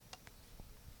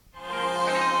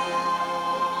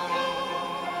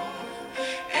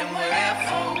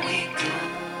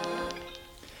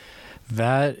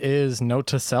That is Note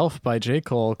to Self by J.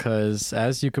 Cole, because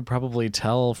as you could probably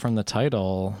tell from the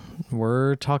title,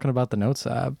 we're talking about the Notes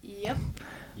app. Yep.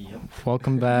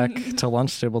 Welcome back to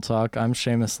Lunch Table Talk. I'm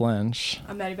Seamus Lynch.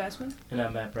 I'm Maddie Bassman. And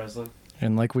I'm Matt Breslin.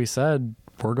 And like we said,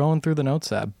 we're going through the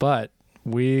Notes app, but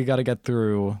we got to get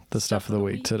through the stuff of the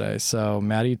week today. So,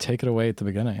 Maddie, take it away at the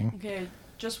beginning. Okay,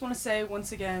 just want to say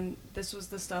once again, this was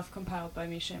the stuff compiled by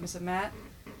me, Seamus, and Matt.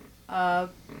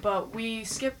 But we're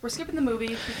skipping the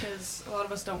movie because a lot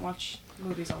of us don't watch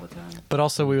movies all the time. But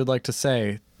also, we would like to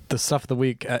say the stuff of the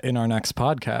week in our next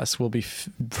podcast will be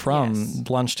from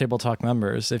Lunch Table Talk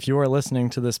members. If you are listening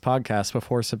to this podcast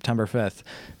before September 5th,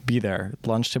 be there.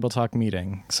 Lunch Table Talk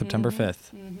meeting, September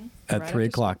 5th at 3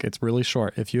 o'clock. It's really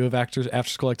short. If you have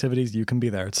after-school activities, you can be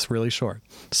there. It's really short.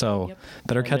 So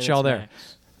better catch y'all there.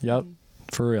 Yep,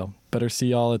 for real. Better see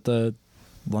y'all at the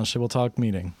Lunch Table Talk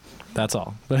meeting. That's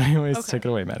all. But anyways, take it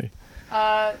away, Maddie.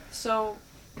 So,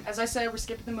 as I said, we're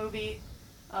skipping the movie.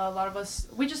 A lot of us,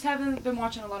 we just haven't been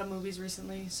watching a lot of movies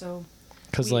recently, so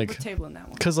we're tabling that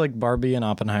one. Because like Barbie and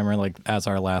Oppenheimer, like as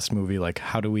our last movie, like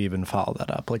how do we even follow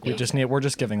that up? Like we're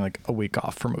just giving like a week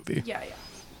off for movie. Yeah.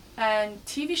 And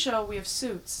TV show, we have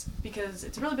Suits, because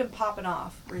it's really been popping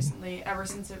off recently, ever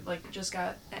since it like just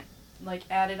got like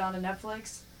added onto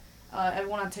Netflix.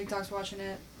 Everyone on TikTok's watching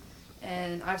it,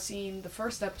 and I've seen the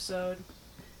first episode,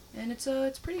 and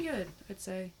it's pretty good, I'd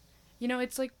say. You know,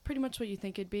 it's like pretty much what you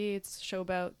think it'd be. It's a show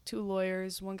about two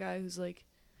lawyers, one guy who's like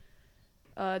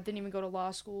didn't even go to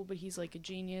law school, but he's like a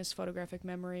genius, photographic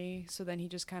memory. So then he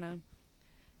just kind of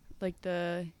like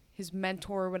his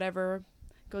mentor or whatever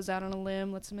goes out on a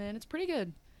limb, lets him in. It's pretty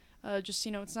good. Just,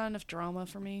 you know, it's not enough drama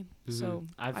for me. So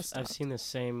I've seen the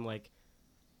same like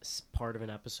part of an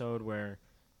episode where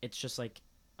it's just like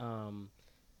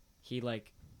he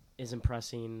like is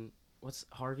impressing what's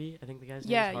Harvey? I think the guy's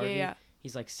name is Harvey. Yeah.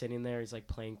 He's like sitting there, he's like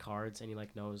playing cards, and he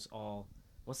like knows all.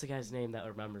 What's the guy's name that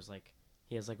remembers? Like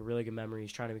he has like a really good memory.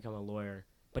 He's trying to become a lawyer,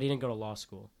 but he didn't go to law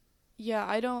school. Yeah,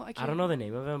 I don't know the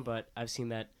name of him, but I've seen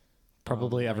that.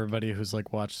 Probably everybody who's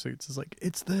like watched Suits is like,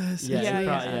 it's this.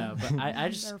 Yeah. But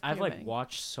I've like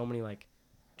watched so many like,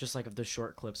 just like of the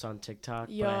short clips on TikTok,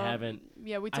 but I haven't.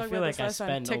 Yeah, we talked about this last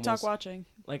time. TikTok watching.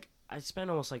 Like I spend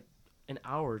almost like an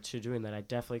hour or two doing that. I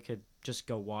definitely could just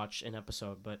go watch an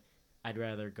episode, but I'd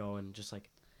rather go and just like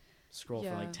scroll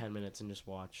for like 10 minutes and just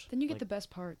watch. Then you get the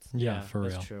best parts. Yeah, for real.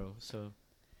 That's true. So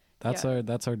that's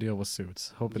our deal with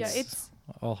Suits.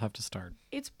 I'll have to start.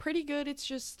 It's pretty good. It's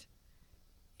just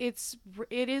it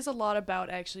is a lot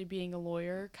about actually being a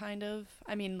lawyer, kind of.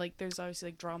 I mean, like there's obviously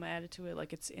like drama added to it,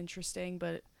 like it's interesting,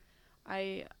 but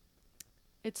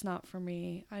it's not for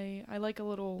me. I like a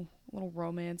little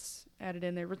romance added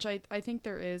in there, which I think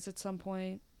there is at some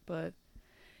point, but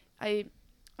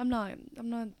I'm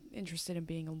not interested in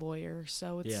being a lawyer,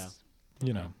 so it's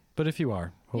you know. But if you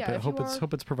are,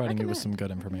 hope it's providing you with some good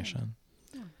information.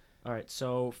 Yeah. All right,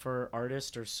 so for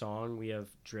artist or song, we have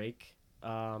Drake.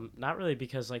 Not really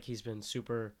because like he's been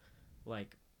super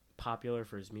like popular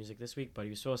for his music this week, but he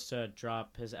was supposed to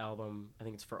drop his album. I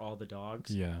think it's For All the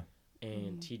Dogs. Yeah.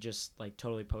 And he just like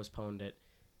totally postponed it,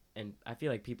 and I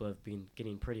feel like people have been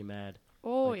getting pretty mad.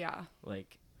 Oh like,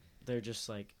 like they're just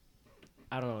like.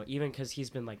 I don't know, even because he's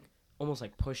been, like, almost,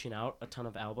 like, pushing out a ton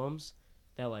of albums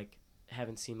that, like,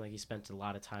 haven't seemed like he spent a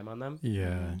lot of time on them.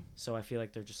 Yeah. So I feel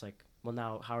like they're just like, well,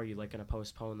 now how are you, like, going to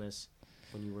postpone this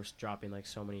when you were dropping, like,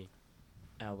 so many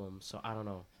albums? So I don't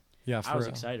know. Yeah, I was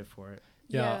excited for it.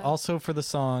 Yeah, also for the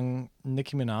song,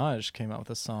 Nicki Minaj came out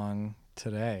with a song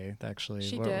today, actually.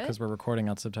 She did? Because we're recording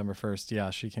on September 1st.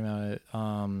 Yeah, she came out at...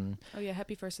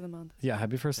 happy first of the month. Yeah,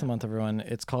 happy first of the month, everyone.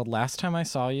 It's called Last Time I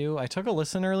Saw You. I took a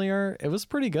listen earlier. It was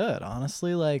pretty good,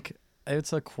 honestly. Like,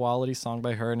 it's a quality song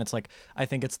by her, and it's like, I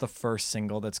think it's the first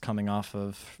single that's coming off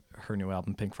of her new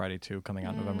album, Pink Friday 2, coming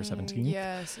out November 17th.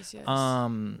 Yes.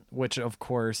 Which, of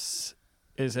course...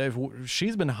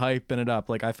 she's been hyping it up.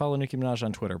 Like I follow Nicki Minaj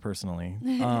on Twitter personally,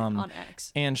 on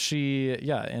X, and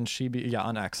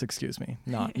on X, excuse me,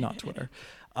 not Twitter.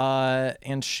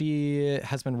 And she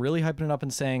has been really hyping it up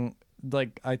and saying,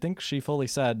 like, I think she fully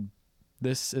said,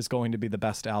 this is going to be the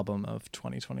best album of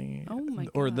 2020. Oh my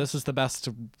god! Or this is the best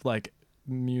like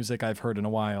music I've heard in a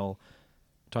while.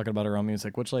 Talking about her own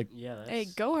music, which like, hey,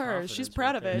 go her! She's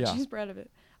proud of it. Yeah. She's proud of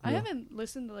it. I haven't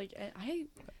listened to like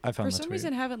I found for some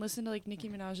reason haven't listened to like Nicki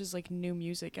Minaj's like new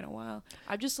music in a while.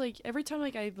 I'm just like every time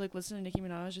like I like listen to Nicki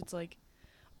Minaj, it's like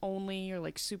Only or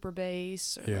like Super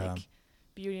Bass or like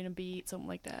Beauty and a Beat, something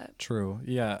like that. True,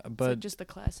 yeah, but like just the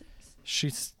classics.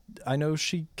 I know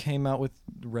she came out with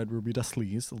Red Ruby Da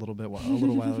Sleaze a little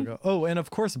while ago. Oh, and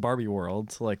of course Barbie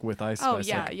World, like with Ice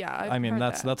Spice. Oh yeah, I mean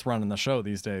that's running the show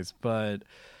these days, but.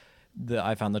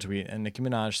 I found the tweet, and Nicki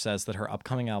Minaj says that her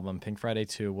upcoming album, Pink Friday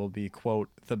 2, will be, quote,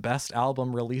 the best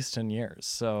album released in years.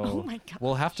 So Oh my God.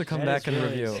 we'll have to come back and really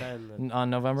review. exciting. On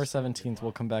November 17th,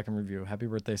 we'll come back and review. Happy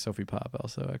birthday, Sophie Pop,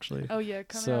 also, actually. Oh yeah,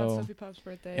 coming So- out on Sophie Pop's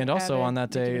birthday. And also Abbott, on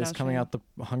that day Nicki is Minaj coming fan. out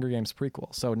the Hunger Games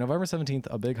prequel. So November 17th,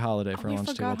 a big holiday for we Lunch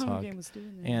forgot Table Hunger Talk. Game was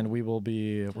doing that. And we will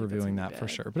be that's reviewing gonna that be for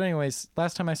bad. sure. But anyways,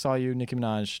 last time I saw you, Nicki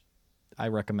Minaj, I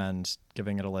recommend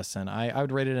giving it a listen. I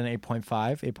would rate it an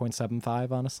 8.5,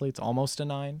 8.75, honestly. It's almost a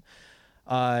 9.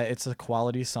 It's a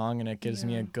quality song, and it gives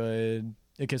me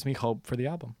it gives me hope for the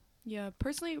album. Yeah,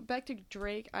 personally, back to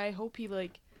Drake, I hope he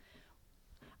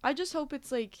I just hope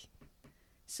it's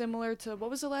similar to what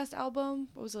was the last album?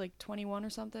 What was it 21 or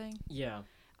something? Yeah.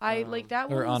 I that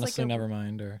one Or was honestly, a, never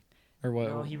mind. Or what?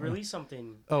 No, he released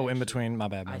something. Oh, in actually. between. My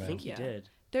bad. I think he Yeah. did.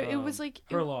 There, it was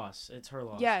Her Loss. It's Her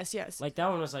Loss. Yes. Like that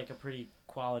one was a pretty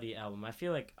quality album. I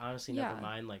feel like honestly, Yeah. never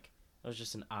mind. Like that was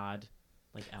just an odd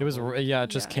album. It was it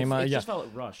just Yeah. came out. It Yeah, just felt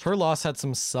rushed. Her Loss had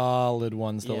some solid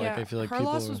ones that Yeah. I feel like Her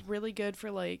people. Loss was really good for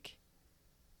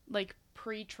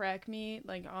pre-track meet,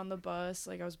 on the bus.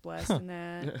 I was blasting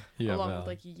that yeah, along valid.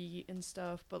 with Yeet and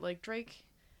stuff. But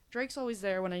Drake's always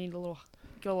there when I need get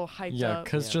a little hyped Yeah, up.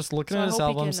 because Yeah. just looking So at I his hope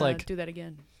albums, he can, do that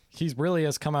again. he really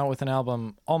has come out with an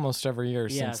album almost every year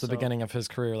Yeah, since the so- beginning of his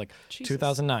career, like Jesus.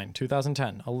 2009,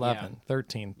 2010, 11, Yeah.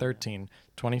 13,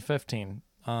 2015,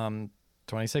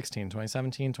 2016,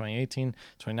 2017, 2018,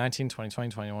 2019,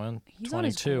 2020, 21, He's on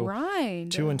his 22,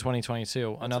 grind. 2 in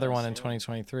 2022, another what I one in was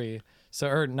 2023. So,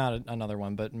 or not another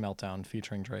one, but Meltdown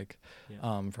featuring Drake,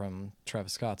 Yeah. from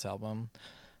Travis Scott's album.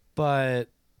 But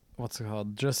what's it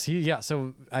called?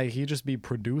 So he just be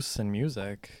producing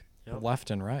music Yep.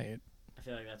 left and right. I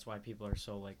feel like that's why people are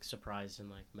so surprised and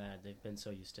mad. They've been so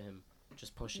used to him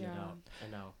just pushing it Yeah. out,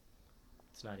 and now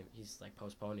it's not even. He's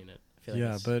postponing it. I feel like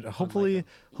Yeah, it's but unlike hopefully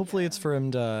him. it's for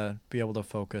him to be able to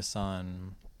focus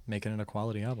on making it a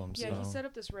quality album. Yeah, he so set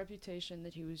up this reputation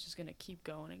that he was just gonna keep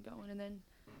going and going, and then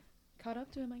caught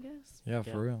up to him, I guess. yeah,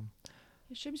 Yeah. for real.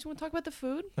 Hey, Seamus, you want to talk about the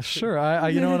food? Sure, I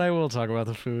you know what, I will talk about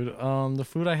the food. The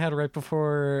food I had right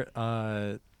before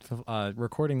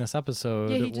recording this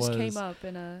episode. Yeah, he just was, came up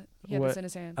and he had what- this in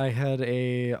his hand. I had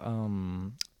a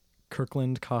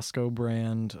Kirkland Costco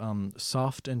brand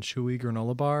soft and chewy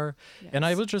granola bar. And I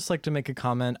Yes. would just like to make a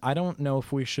comment. I don't know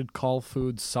if we should call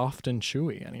food soft and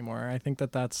chewy anymore. I think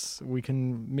we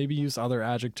can maybe use other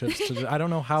adjectives to. I don't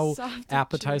know how Soft and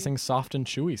appetizing soft and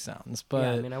chewy sounds, but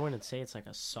yeah, I mean, I wouldn't say it's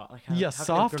a soft.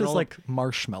 soft is like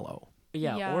marshmallow.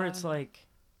 Yeah, or Yeah. it's I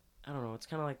don't know. It's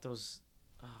kind of like those.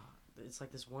 It's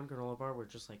like this one granola bar where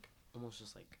just almost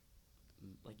just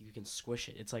you can squish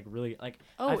it. It's really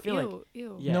Oh, I feel ew,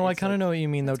 ew. Yeah, No, I it's kind of know what you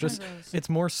mean though. That's Just kinda gross. it's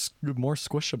more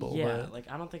squishable. yeah, but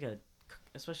I don't think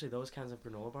especially those kinds of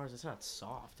granola bars. It's not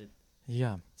soft.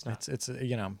 yeah, It's not. it's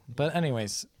But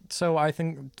anyways, so I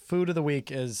think food of the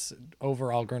week is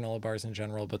overall granola bars in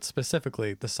general, but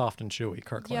specifically the soft and chewy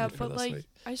Kirkland Yeah, for but this week.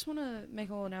 I just want to make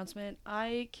a little announcement.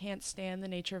 I can't stand the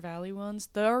Nature Valley ones.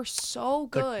 They're so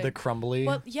good. The crumbly.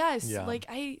 But yes, Yeah.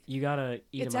 You gotta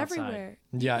eat it's them outside. everywhere.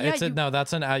 Yeah, it's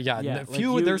that's an Yeah,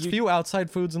 there's few outside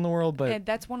foods in the world, but And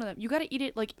that's one of them. You got to eat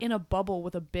it in a bubble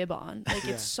with a bib on.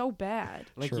 Yeah. It's so bad.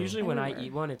 True. Usually when I Everywhere.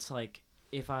 eat one, it's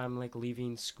if I'm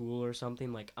leaving school or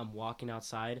something, I'm walking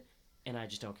outside and I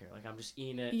just don't care. I'm just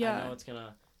eating it. Yeah. I know it's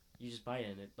gonna. You just bite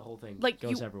it and the whole thing You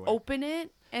goes everywhere. open it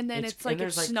and then It's- it's and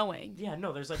it's there's, snowing. Yeah,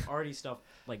 no, there's already stuff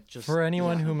just for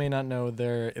anyone Yeah. who may not know,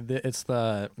 it's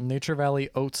the Nature Valley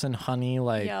oats and honey.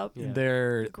 Yep. Yeah.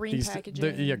 They're Green these,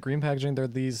 packaging. Yeah, green packaging. They're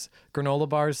these granola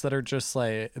bars that are just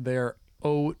they're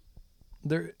oat.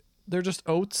 They're just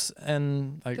oats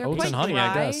and They're oats quite and honey,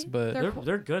 I dry. guess. But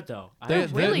they're good though. They're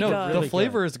really good. The Really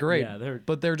flavor good. is great. Yeah, they're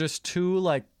but they're just too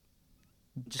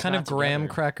just kind of not graham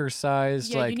together. cracker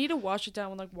sized. Yeah, you need to wash it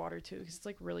down with water too, because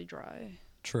it's really dry.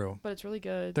 True. But it's really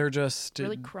good. They're just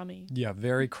really crummy. yeah,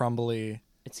 very crumbly.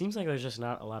 It seems like there's just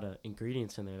not a lot of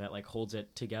ingredients in there that holds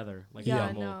it together. Yeah,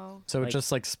 a normal- no. So it Like,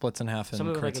 just splits in half and Some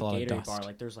of it creates a a lot of Gatorade dust. bar,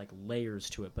 there's layers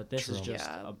to it, but this is True. just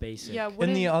Yeah. a basic. Yeah,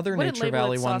 And the other wouldn't Nature label it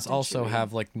Valley ones soft and also chewy.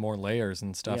 have more layers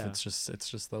and stuff. Yeah. It's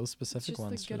just those specific just the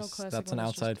ones. good old classic That's an one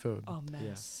that's outside just food. a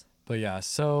mess. But yeah,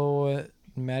 so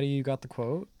Maddie, you got the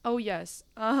quote? Oh yes.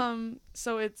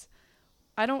 So it's,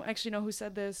 I don't actually know who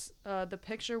said this. The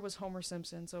picture was Homer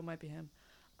Simpson, so it might be him.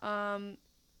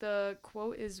 The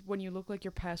quote is, "When you look like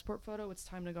your passport photo, it's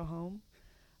time to go home."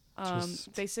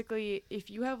 Just- Basically, if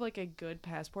you have a good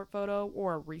passport photo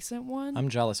or a recent one, I'm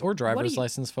jealous. Or driver's you-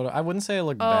 license photo. I wouldn't say I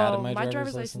look bad in my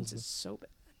driver's license license. is so bad.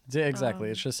 Yeah, exactly.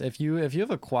 It's just if you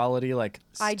have a quality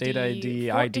state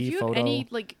ID, ID if you photo, have any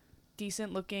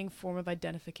decent looking form of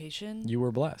identification, you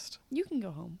were blessed. you can go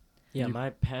home. Yeah, my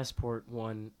passport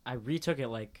one, I retook it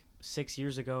like 6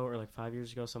 years ago or like 5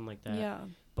 years ago, something like that. Yeah.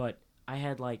 But I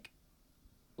had like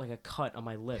a cut on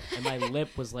my lip, and my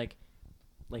lip was like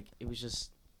it was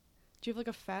just. Do you have like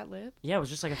a fat lip? Yeah, it was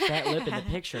just like a fat lip in the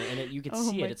picture, and you could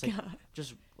see it. It's God. like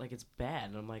just like it's bad,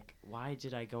 and I'm like, why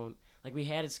did I go? Like we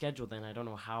had it scheduled, then I don't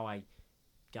know how I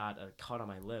got a cut on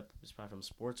my lip. It was probably from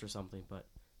sports or something, but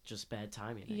just bad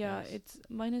timing. I guess.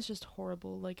 Mine is just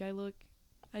horrible. Like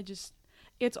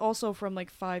it's also from like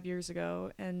 5 years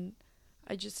ago, and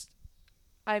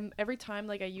I'm every time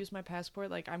like I use my passport,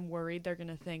 like I'm worried they're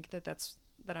gonna think that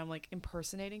I'm like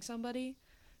impersonating somebody,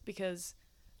 because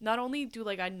not only do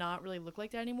like I not really look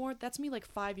like that anymore, that's me like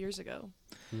 5 years ago.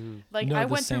 Like No, I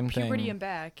the went through same puberty thing. and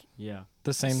back. Yeah.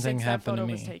 The same thing since happened that to photo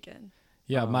me. was taken.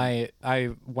 Yeah, I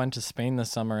went to Spain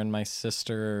this summer, and my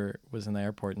sister was in the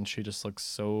airport, and she just looked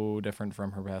so different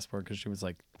from her passport because she was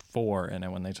like 4,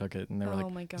 and when they took it, and they were Oh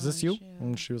like, my "Is this you?" gosh, yeah.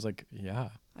 And she was like, "Yeah."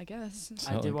 I guess.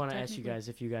 So, I did like, want to ask you technically. guys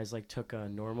if you guys like took a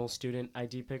normal student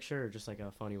ID picture or just like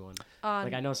a funny one.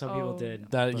 Like I know some people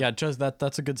did. That but- yeah, just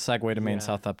that's a good segue to Maine Yeah.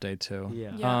 South Update too.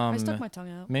 Yeah. Yeah, I stuck my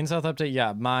tongue out. Maine South Update.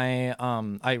 Yeah, my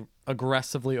I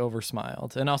aggressively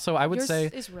oversmiled, and also I would Yours say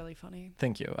is really funny.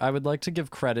 thank you. I would like to give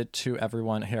credit to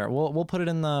everyone here. We'll put it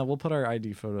in the we'll put our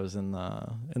ID photos in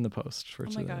the post for Oh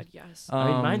today. my god, yes. I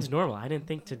mean, mine's normal. I didn't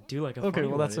think to do like a Okay, funny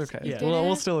well one. that's It's- okay. Yeah. Did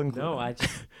We'll it? still include. No, it. I just.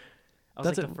 I was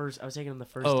That's like it. the first. I was taking them the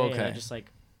first Oh, day, and I okay. just like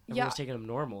everyone Yeah. was taking them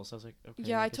normal, so I was like, okay.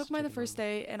 Yeah, I guess took mine the it first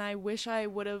normal. day, and I wish I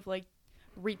would have like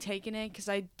retaken it, because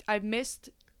I missed,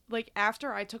 like,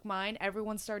 after I took mine,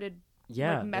 everyone started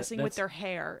Yeah, like messing with that's- their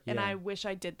hair, and yeah. I wish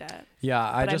I did that. Yeah,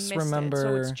 I But just missed remember. it,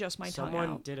 so it's just my tongue Someone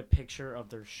out. did a picture of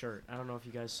their shirt. I don't know if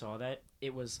you guys saw that.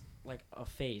 It was like a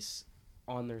face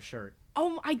on their shirt.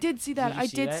 Oh, I did see that. Did you I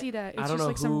see did that? see that. I It's don't just know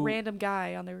like some who- random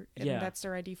guy on their, and Yeah. that's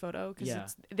their ID photo, because Yeah.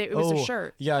 it was a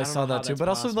shirt. Yeah, I I don't saw know how that too. that's But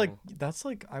also, like, possible. that's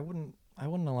like I wouldn't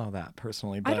allow that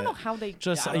personally. But I don't know how they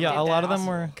just I don't yeah, know a if lot that's of them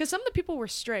were. possible. because some of the people were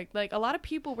strict. Like a lot of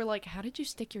people were like, "How did you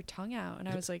stick your tongue out?" And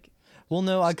I was like, Well,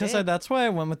 no, because Stick. that's why I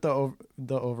went with the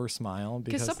over smile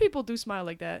because because some people do smile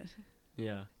like that.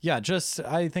 Yeah. yeah, just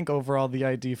I think overall the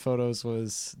ID photos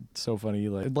was so funny.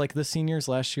 Like the seniors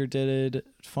last year did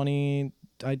funny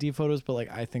ID photos, but like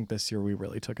I think this year we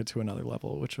really took it to another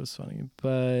level, which was funny.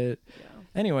 But Yeah.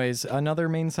 anyways, another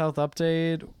Maine South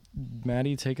update.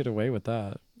 Maddie, take it away with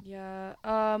that. Yeah.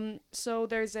 So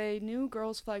there's a new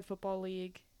girls flag football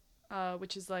league,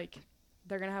 which is like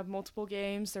they're gonna have multiple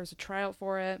games. There's a tryout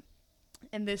for it,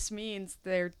 and this means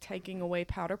they're taking away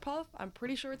Powder Puff. I'm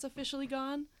pretty sure it's officially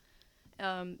gone.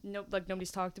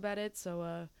 Nobody's talked about it.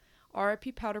 So,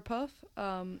 R.I.P. Powder Puff.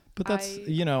 But that's I'm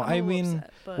I a little mean,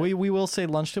 upset, but we will say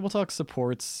Lunch Table Talk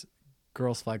supports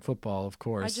girls flag football, of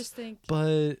course. I just think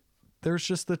But there's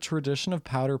just the tradition of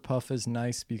Powder Puff is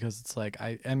nice because it's like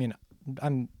I mean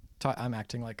I'm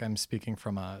acting like I'm speaking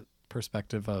from a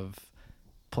perspective of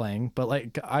playing, but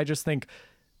like I just think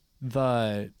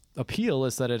the appeal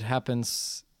is that it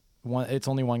happens it's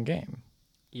only one game.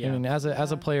 Yeah. I mean as a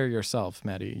Yeah. player yourself,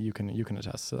 Maddie, you can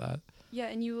attest to that. yeah,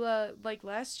 and you like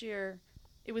last year,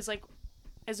 it was like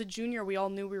as a junior we all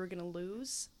knew we were gonna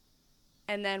lose.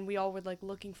 And then we all were like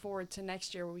looking forward to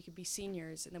next year where we could be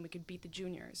seniors and then we could beat the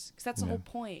juniors. Because that's the Yeah. whole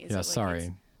point. Is Yeah, that, like,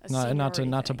 sorry. it's a Not to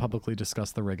seniority thing. publicly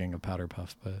discuss the rigging of Powder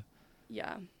Puff, but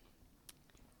Yeah.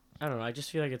 I don't know. I just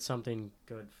feel like it's something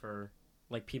good for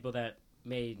like people that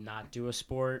may not do a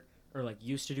sport or like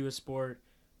used to do a sport.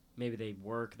 Maybe they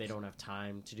work, they don't have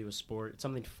time to do a sport. It's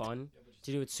something fun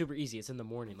to do. It's super easy. It's in the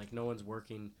morning. Like no one's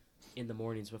working in the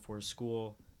mornings before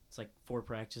school. It's like 4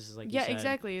 practices, like you Yeah, said.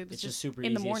 exactly. It's just super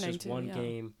in easy. the morning it's just too, one yeah.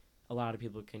 game. A lot of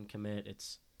people can commit.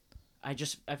 I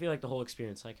feel like the whole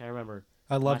experience. Like I remember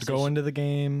I loved My going to the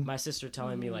game. my sister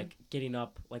telling me Mhm. like getting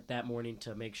up like that morning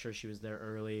to make sure she was there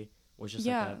early was just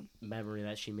Yeah. like a memory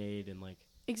that she made, and like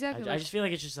Exactly. I just feel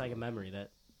like it's just like a memory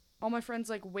that all my friends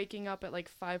like waking up at like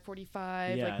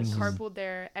 5:45, Yeah, like it's just- carpool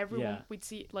there. Everyone Yeah. we'd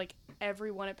see like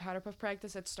everyone at Powder Puff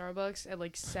practice at Starbucks at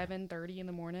like 7:30 in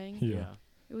the morning. Yeah.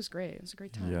 It was great. It was a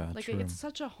great time. Yeah, like true. it's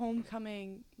such a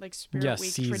homecoming like spirit Yeah,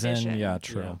 week season. tradition. Yeah,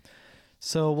 true. Yeah.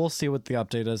 So we'll see what the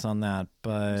update is on that.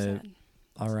 But Sad.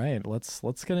 all right, let's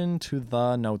get into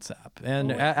the Notes app.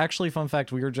 And Oh. actually, fun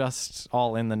fact, we were just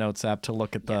all in the Notes app to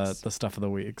look at Yes. the stuff of the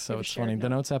week. So We have a it's shared funny. The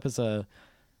note. Notes app is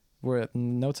we're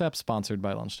Notes app sponsored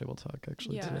by Lunch Table Talk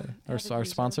actually Yeah, today. I have a Our user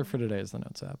sponsor over. for today is the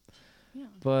Notes app. Yeah.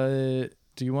 But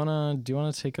do you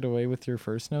wanna take it away with your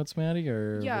first notes, Maddie?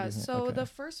 Or what do Yeah, you think? so Okay. the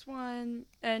first one,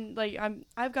 and like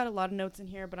I've got a lot of notes in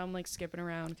here, but I'm like skipping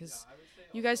around because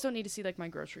you guys don't need to see like my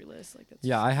grocery list. Like that's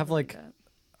Yeah, I have, don't need like, that.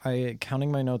 I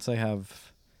counting my notes, I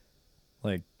have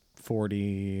like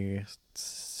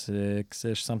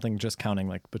 46-ish, something, just counting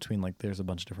like between like there's a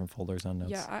bunch of different folders on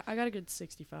notes. Yeah, I got a good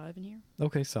 65 in here.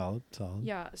 Okay, solid.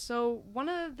 Yeah, so one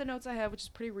of the notes I have, which is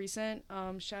pretty recent,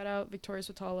 shout out Victoria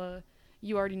Swatala.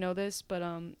 You already know this, but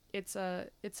it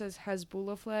says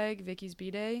Hezbollah flag, Vicky's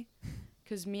B-Day,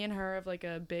 because me and her have like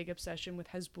a big obsession with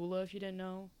Hezbollah, if you didn't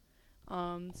know.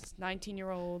 This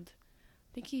 19-year-old,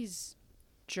 I think he's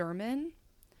German.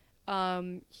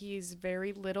 He's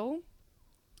very little,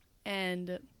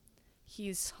 and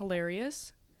he's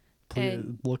hilarious. Please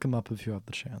look him up if you have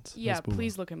the chance. Yeah, Hezbollah.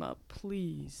 please look him up.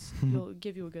 Please. He'll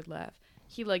give you a good laugh.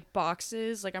 He like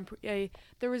boxes. Like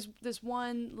there was this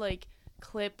one like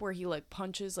clip where he like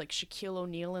punches like Shaquille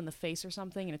O'Neal in the face or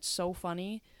something, and it's so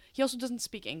funny. He also doesn't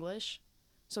speak English,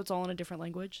 so it's all in a different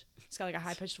language. He's got like a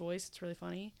high-pitched voice. It's really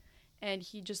funny. And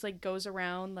he just like goes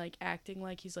around like acting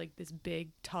like he's like this big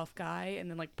tough guy, and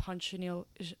then like punch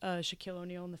Shaquille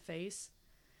O'Neal in the face.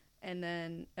 And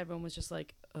then everyone was just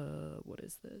like, what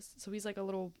is this? So he's like a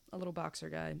little boxer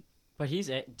guy. But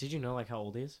did you know like how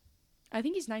old he is? I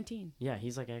think he's 19. Yeah,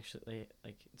 he's like actually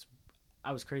like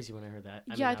I was crazy when I heard that.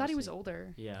 I thought he was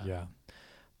older. Yeah.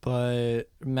 But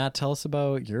Matt, tell us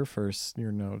about your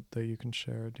note that you can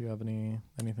share. Do you have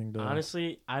anything to?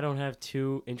 Honestly, I don't have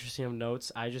too interesting of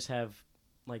notes. I just have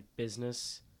like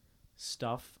business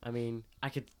stuff. I mean, I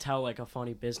could tell like a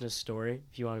funny business story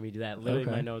if you wanted me to do that. Literally,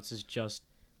 my notes is just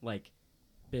like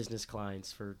business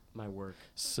clients for my work.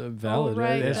 So valid. Oh,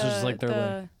 right. It's just like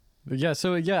they're like, yeah.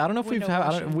 So yeah, I don't know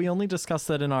if we only discussed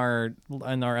that in our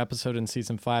episode in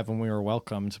season 5 when we were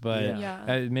welcomed, but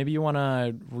maybe you want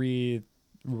to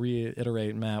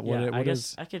reiterate, Matt. I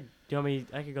guess I could. Do you want me?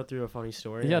 I could go through a funny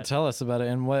story. Yeah, tell us about it,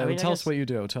 and tell us what you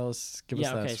do. Give us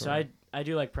that story. So I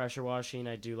do like pressure washing.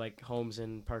 I do like homes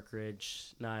in Park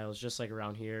Ridge, Niles, just like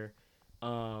around here.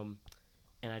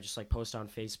 And I just like post on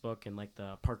Facebook and like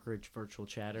the Park Ridge virtual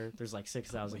chatter. There's like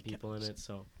 6,000 people in it,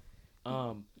 so.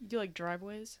 You do like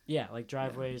driveways? Yeah, like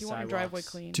driveways. You want your driveway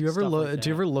clean? Do you ever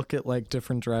look at like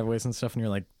different driveways and stuff, and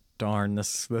you're like, darn,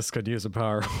 this could use a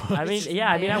power wash? I mean,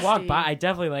 yeah. I mean, I walk by. I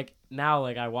definitely like now.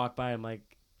 Like I walk by, I'm like,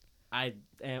 I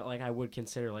would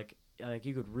consider like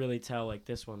you could really tell like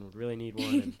this one would really need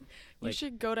one. And, you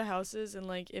should go to houses and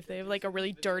like if they have like a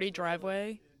really dirty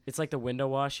driveway. It's like the window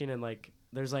washing and like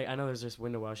there's this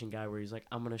window washing guy where he's like,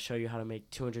 I'm gonna show you how to make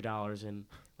 $200 in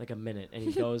like a minute, and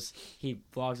he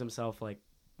vlogs himself like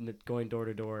going door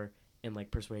to door and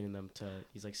like persuading them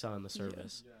he's like selling the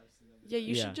service. Yeah,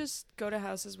 you should just go to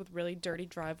houses with really dirty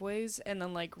driveways and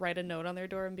then like write a note on their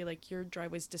door and be like, your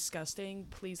driveway's disgusting.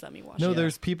 Please let me wash it. No,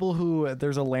 there's people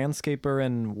there's a landscaper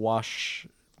and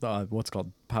what's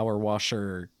called power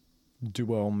washer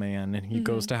duo man, and he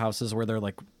goes to houses where they're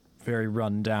like very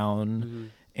run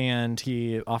down, and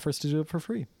he offers to do it for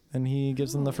free. And he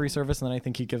gives them the free service, and then I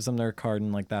think he gives them their card,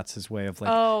 and like that's his way of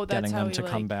like getting them to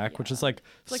come back, which is like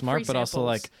smart, but also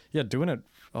like doing it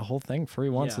a whole thing free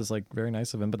once is like very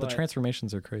nice of him. But the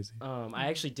transformations are crazy. I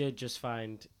actually did just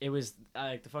find it was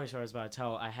like the funny story I was about to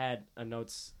tell. I had a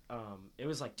notes. It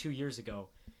was like 2 years ago.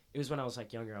 It was when I was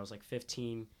like younger. I was like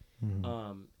 15,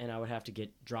 and I would have to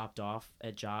get dropped off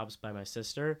at jobs by my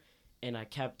sister, and I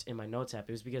kept in my notes app.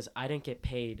 It was because I didn't get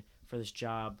paid for this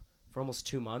job for almost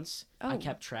 2 months. I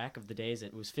kept track of the days.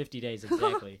 It was 50 days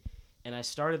exactly. And I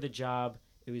started the job.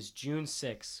 It was June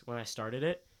 6th when I started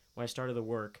it. When I started the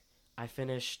work, I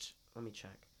finished, let me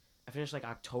check. I finished like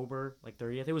October, like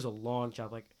 30th. It was a long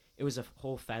job. Like it was a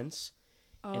whole fence.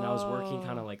 And I was working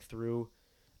kind of like through.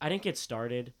 I didn't get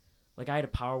started. Like I had to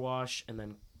power wash and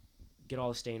then get all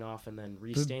the stain off and then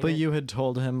restain it. But you had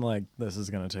told him like this is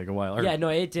going to take a while. Yeah, no,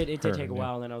 it did take a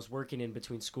while. And then I was working in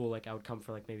between school. Like I would come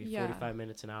for like maybe 45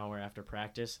 minutes, an hour after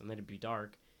practice, and then it'd be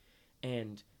dark.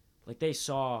 And like they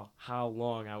saw how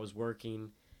long I was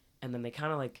working, and then they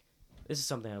kind of like, this is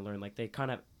something I learned. Like they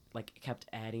kind of like kept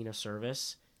adding a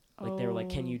service. Like they were like,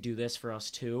 can you do this for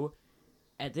us too?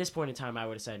 At this point in time, I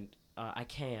would have said, I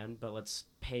can, but let's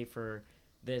pay for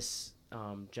this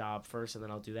job first, and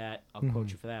then I'll do that. I'll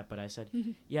quote you for that. But I said,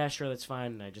 yeah, sure, that's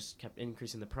fine. And I just kept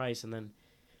increasing the price. And then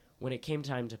when it came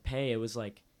time to pay, it was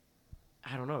like,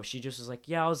 I don't know. She just was like,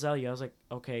 yeah, I'll sell you. I was like,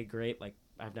 okay, great. Like,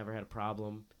 I've never had a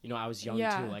problem. You know, I was young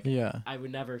too. Like, I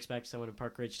would never expect someone in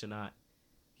Park Ridge to not,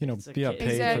 be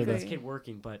paid for this kid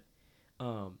working. But,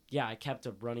 I kept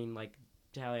a running, like,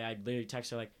 tally. I'd literally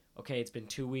text her, like, okay, it's been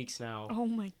 2 weeks now. Oh,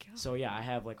 my God. So, yeah, I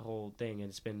have, like, a whole thing. And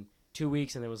it's been 2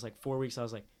 weeks, and it was, like, 4 weeks. I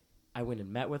was like, I went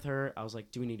and met with her. I was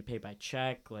like, do we need to pay by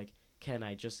check? Like, can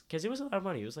I just... Because it was a lot of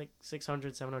money. It was, like,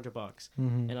 $600, $700.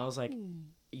 And I was like,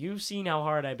 you've seen how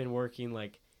hard I've been working,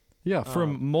 like... Yeah, for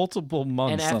multiple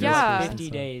months. And after like 50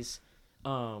 days...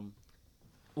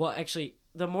 well, actually,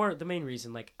 the main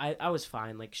reason, like, I was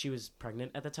fine. Like, she was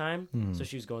pregnant at the time, so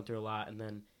she was going through a lot, and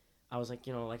then I was like,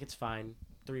 like, it's fine.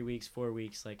 3 weeks, 4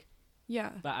 weeks, like.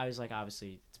 Yeah. But I was like,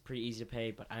 obviously, it's pretty easy to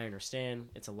pay, but I understand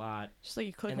it's a lot. Just like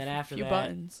you click and then a few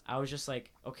buttons. I was just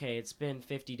like, okay, it's been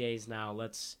 50 days now.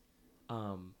 Let's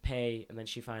pay. And then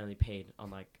she finally paid on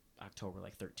like October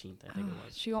 13th, I think it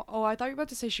was. I thought you were about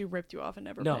to say she ripped you off and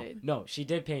never paid. No, she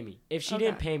did pay me. If she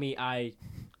didn't pay me, I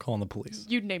calling the police.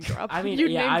 You'd name drop. I mean,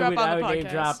 I would name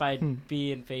drop. I'd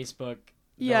be in Facebook.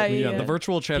 Yeah. The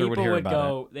virtual chatter would hear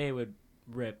about it. They would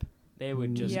rip. They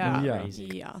would just go crazy.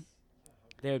 Yeah.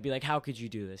 They would be like, "How could you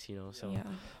do this?" So. Yeah.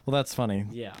 Well, that's funny.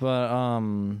 Yeah. But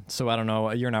so I don't know.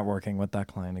 You're not working with that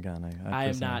client again. I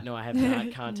am not. No, I have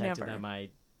not contacted them. I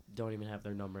don't even have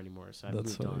their number anymore. So I've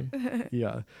moved on.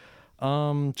 Yeah.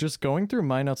 Just going through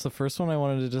my notes. The first one I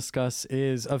wanted to discuss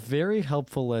is a very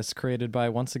helpful list created by,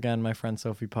 once again, my friend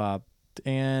Sophie Pop.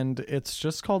 And it's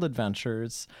just called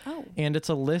Adventures. Oh. And it's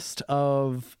a list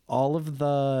of all of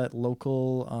the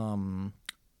local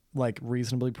like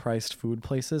reasonably priced food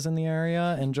places in the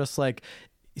area, and just like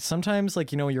sometimes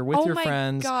like you're with your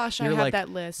friends. Oh my gosh, you're I have like, that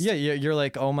list. Yeah, you're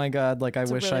like, oh my god, like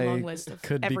it's I wish I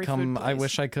could become. I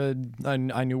wish I could. I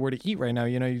knew where to eat right now.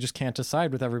 You just can't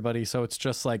decide with everybody, so it's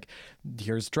just like,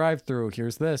 here's drive-through,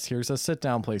 here's this, here's a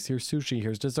sit-down place, here's sushi,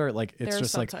 here's dessert. Like it's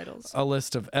just subtitles. Like a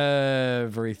list of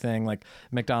everything, like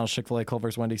McDonald's, Chick-fil-A,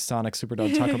 Culver's, Wendy's, Sonic,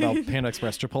 Superdog, Taco Bell, Panda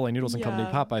Express, Chipotle, Noodles and Company,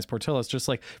 Popeyes, Portillo's, just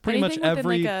like pretty Anything much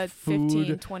every like a food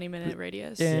 15-20 minute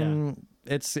radius. And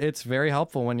it's very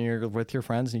helpful when you're with your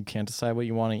friends and you can't decide what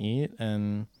you want to eat.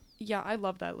 And yeah, I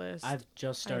love that list. I've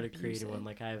just started creating one.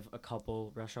 Like I have a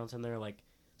couple restaurants in there. Like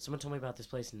someone told me about this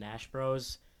place, Nash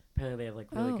Bros. Apparently they have like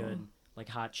really good like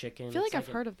hot chicken. I feel like I've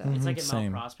heard of that. It's like in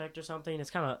Mount Prospect or something.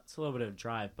 It's a little bit of a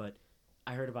drive, but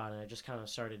I heard about it and I just kind of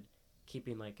started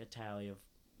keeping like a tally of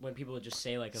when people would just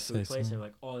say like a food place, they're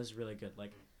like, oh, this is really good.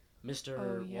 Like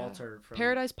Mr. Walter from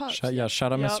Paradise Pup. Shout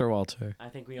out Mr. Walter. I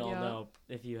think we all know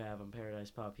if you have him,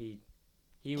 Paradise Pup. He's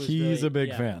really, a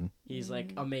big fan. He's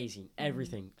like amazing.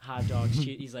 Everything, hot dogs.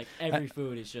 He's like every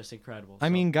food is just incredible. I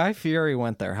mean, Guy Fieri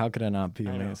went there. How could it not be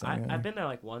I amazing? I've been there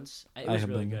like once. It was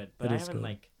really good, but I haven't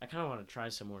I kind of want to try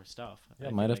some more stuff. Yeah,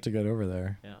 I might have to get over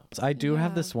there. Yeah, I do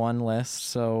have this one list.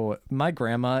 So my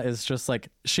grandma is just like,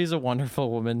 she's a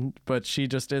wonderful woman, but she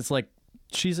just is like.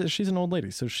 She's an old lady,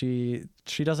 so she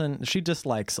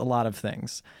dislikes a lot of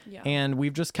things. Yeah. And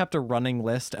we've just kept a running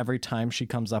list every time she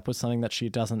comes up with something that she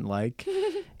doesn't like.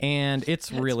 And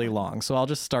it's really long. So I'll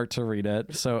just start to read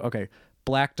it. So, okay.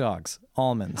 Black dogs,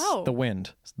 almonds, the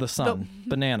wind, the sun,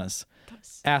 bananas,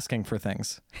 asking for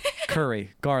things,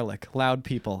 curry, garlic, loud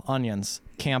people, onions,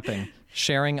 camping,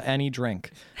 sharing any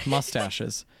drink,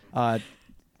 mustaches,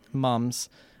 mums,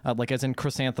 like as in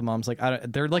chrysanthemums, like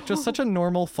they're like just such a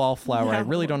normal fall flower. I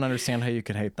really don't understand how you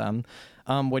could hate them.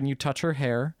 When you touch her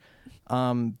hair,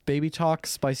 baby talk,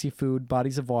 spicy food,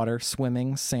 bodies of water,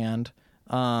 swimming, sand.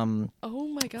 Oh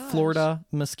my god. Florida,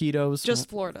 mosquitoes. Just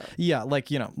Florida. Yeah, like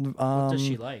what does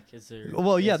she like? Is there?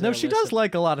 Well, yeah, no, she does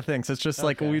like a lot of things. It's just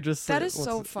like we just. That is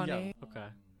so funny. Yeah. Okay.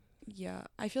 Yeah,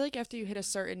 I feel like after you hit a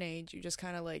certain age, you just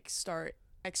kind of like start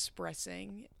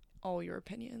expressing all your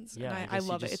opinions. Yeah, and I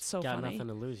love it. It's so got funny. Nothing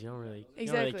to lose. You don't really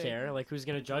care. Like who's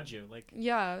gonna judge you? Like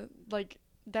yeah, like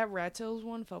that rat tails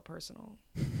one felt personal.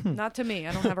 Not to me.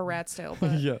 I don't have a rat's tail,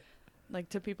 but like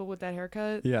to people with that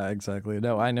haircut. Yeah, exactly.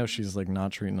 No, I know she's like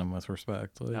not treating them with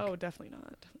respect. Like. Oh, definitely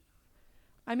not.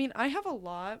 I mean, I have a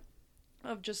lot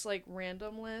of just like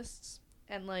random lists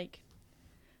and like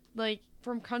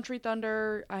from Country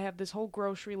Thunder, I have this whole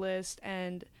grocery list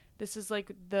and this is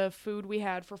like the food we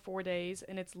had for 4 days,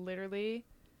 and it's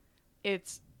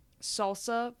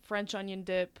salsa, French onion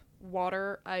dip,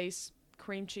 water, ice,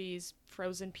 cream cheese,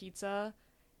 frozen pizza,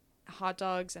 hot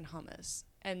dogs, and hummus.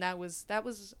 And that was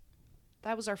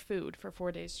our food for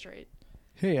 4 days straight.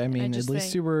 Hey, I mean, at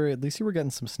least you were getting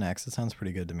some snacks. It sounds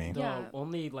pretty good to me. The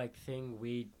only like thing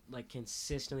we like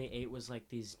consistently ate was like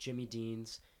these Jimmy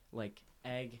Dean's like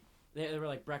egg. They were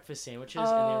like breakfast sandwiches, and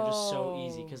they were just so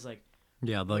easy because like.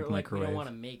 Yeah, like microwave. We don't want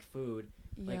to make food.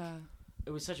 Like,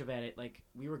 it was such a bad. Like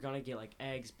we were gonna get like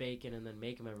eggs, bacon, and then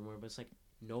make them everywhere, but it's like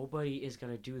nobody is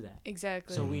gonna do that.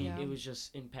 Exactly. So it was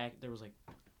just in pack. There was like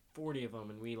 40 of them,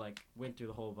 and we like went through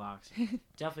the whole box.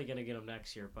 Definitely gonna get them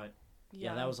next year, but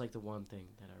yeah, that was like the one thing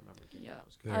that I remember getting. Yeah. That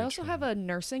was good. I also have a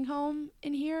nursing home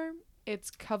in here.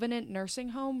 It's Covenant Nursing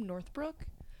Home, Northbrook,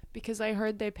 because I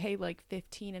heard they pay like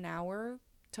 $15 an hour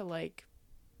to like.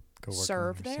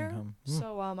 Serve there,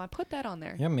 so I put that on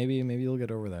there. Yeah, maybe you'll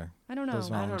get over there. I don't know.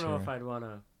 I don't know if I'd want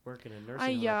to work in a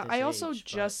nursing home. I also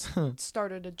just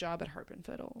started a job at Harp and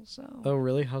Fiddle. So. Oh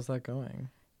really? How's that going?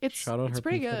 It's Shout out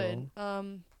pretty Herpy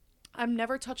good. I'm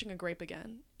never touching a grape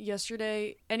again.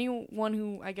 Yesterday, anyone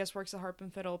who I guess works at Harp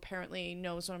and Fiddle apparently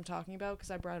knows what I'm talking about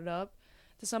because I brought it up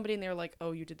to somebody and they were like,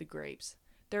 "Oh, you did the grapes."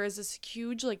 There is this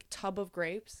huge like tub of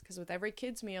grapes because with every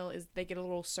kid's meal is they get a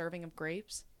little serving of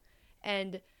grapes,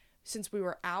 and since we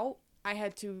were out, I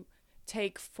had to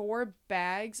take 4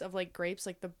 bags of like grapes,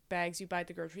 like the bags you buy at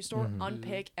the grocery store,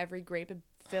 unpick every grape and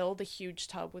fill the huge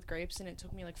tub with grapes, and it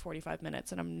took me like 45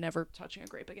 minutes, and I'm never touching a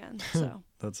grape again. So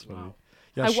That's funny. Wow.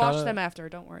 Yeah, I washed them after.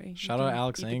 Don't worry. Shout You out can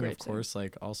Alex eat the Ang, of grapes there. course,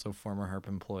 like also former Harp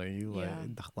employee. Like Yeah.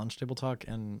 the Lunch Table Talk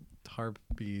and Harp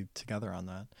be together on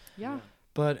that. Yeah.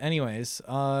 But anyways,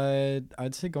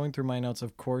 I'd say going through my notes,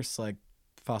 of course, like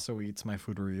Faso Eats, my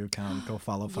food review account. Go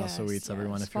follow Faso Eats,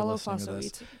 everyone, if you're Follow listening to Faso this.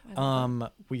 Eats. I love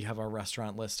that. We have our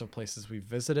restaurant list of places we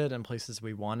visited and places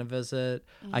we want to visit.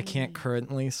 I can't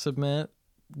currently submit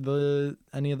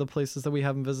any of the places that we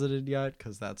haven't visited yet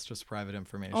because that's just private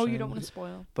information. Oh, you don't want to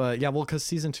spoil. But yeah, well, because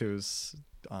season 2's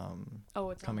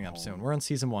It's coming up on soon. hold. We're on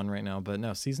season 1 right now, but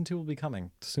no, season 2 will be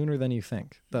coming sooner than you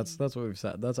think. That's what we've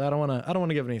said. I don't want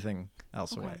to give anything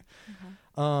else Okay.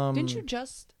 away. Didn't you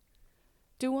just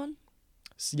do one?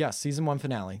 Yeah, season 1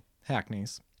 finale,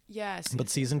 Hackneys. Yes. But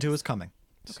season 2 is coming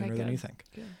Okay, sooner than good. you think.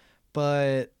 Good.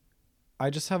 But I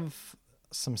just have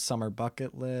some summer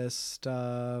bucket list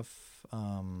stuff.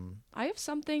 I have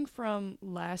something from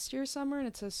last year's summer, and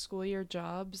it says school year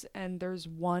jobs, and there's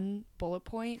one bullet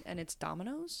point, and it's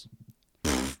Domino's.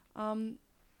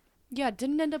 Yeah,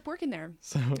 didn't end up working there.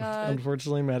 So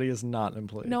unfortunately, Maddie is not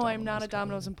employed. No, at I'm not a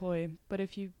Domino's currently. employee. But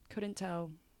if you couldn't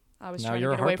tell, I was Now trying to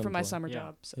you're a get away Harp from my employee. summer Yeah.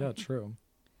 job. So. Yeah, true.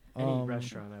 Any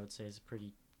restaurant, I would say, is a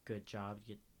pretty good job.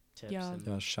 You get tips. Yeah. And,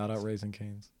 Yeah, shout out Raising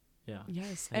Cane's. yeah.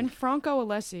 Yes, Thank and Franco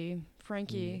Alessi,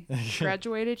 Frankie,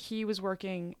 graduated. He was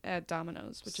working at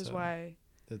Domino's, which is So, why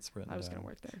It's written I was going down. to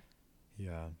work there.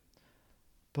 Yeah.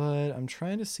 But I'm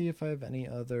trying to see if I have any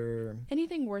other.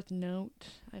 Anything worth note?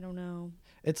 I don't know.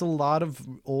 It's a lot of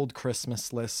old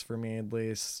Christmas lists for me, at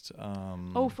least.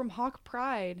 Oh, from Hawk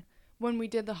Pride. When we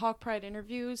did the Hawk Pride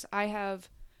interviews, I have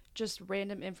just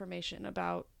random information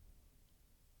about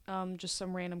just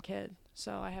some random kid.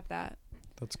 So I have that.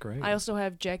 That's great. I also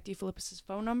have Jack DeFilippis'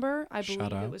 phone number. I Shout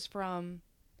believe out. it was from,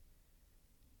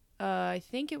 I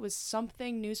think it was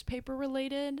something newspaper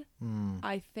related.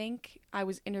 I think I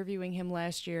was interviewing him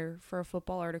last year for a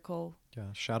football article. Yeah.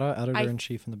 Shout out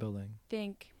editor-in-chief in the building.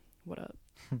 What up?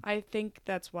 I think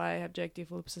that's why I have Jack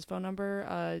DeFilippis' phone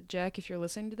number. Jack, if you're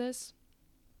listening to this,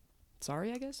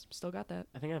 sorry, I guess. Still got that.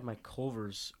 I think I have my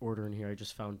Culver's order in here. I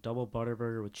just found double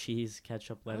Butterburger with cheese,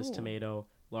 ketchup, lettuce, Oh. tomato,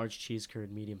 large cheese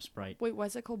curd, medium Sprite. Wait, why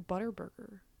is it called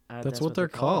Butterburger? That's what they're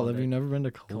called. Have you never been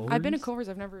to Culver's? I've been to Culver's.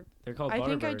 I've never. They're called I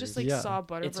think I Butterburgers. just like Yeah. saw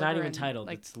Butterburger. It's not even and, titled.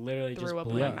 Like, it's literally just threw up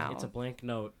in blank. my It's a mouth. blank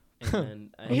note. And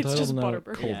then It's Untitled just note,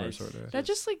 Butterburger. Culver's Yeah, order. that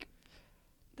just like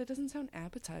that doesnn't sound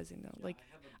appetizing though.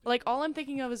 Like all I'm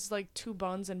thinking of is like 2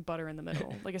 buns and butter in the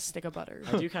middle, like a stick of butter.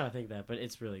 I do kind of think that, but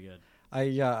it's really good. I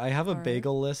have a Alright.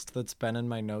 bagel list that's been in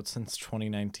my notes since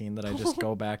 2019 that I just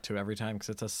go back to every time because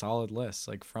it's a solid list.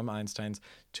 Like from Einstein's,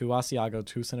 2 Asiago,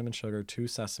 2 cinnamon sugar, 2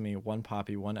 sesame, 1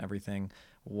 poppy, 1 everything,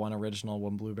 1 original,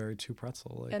 1 blueberry, 2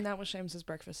 pretzel. Like, And that was Seamus'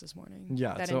 breakfast this morning.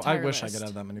 yeah, that so I entire wish I list. could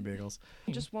have that many bagels.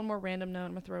 Just one more random note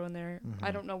I'm gonna throw in there. Mm-hmm.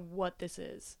 I don't know what this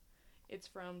is. It's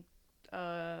from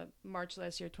March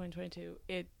last year, 2022.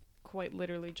 It quite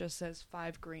literally just says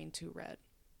 5 green, 2 red.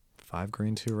 5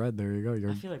 green, 2 red. There you go.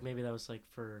 I feel like maybe that was like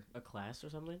for a class or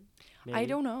something. Maybe. I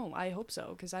don't know. I hope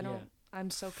so because I don't. Yeah. I'm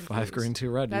so confused. 5 green,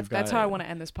 2 red. That's how I want to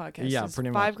end this podcast. Yeah, is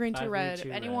pretty 5 much. green, 2 5 green, red. 2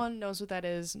 If red. anyone knows what that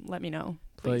is, let me know.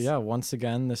 But Please. yeah, once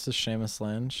again, this is Seamus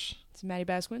Lynch It's Maddie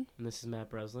Basquin. And this is Matt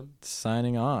Breslin.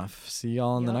 signing off. See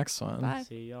y'all in the Yup. next one. Bye.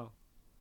 See y'all.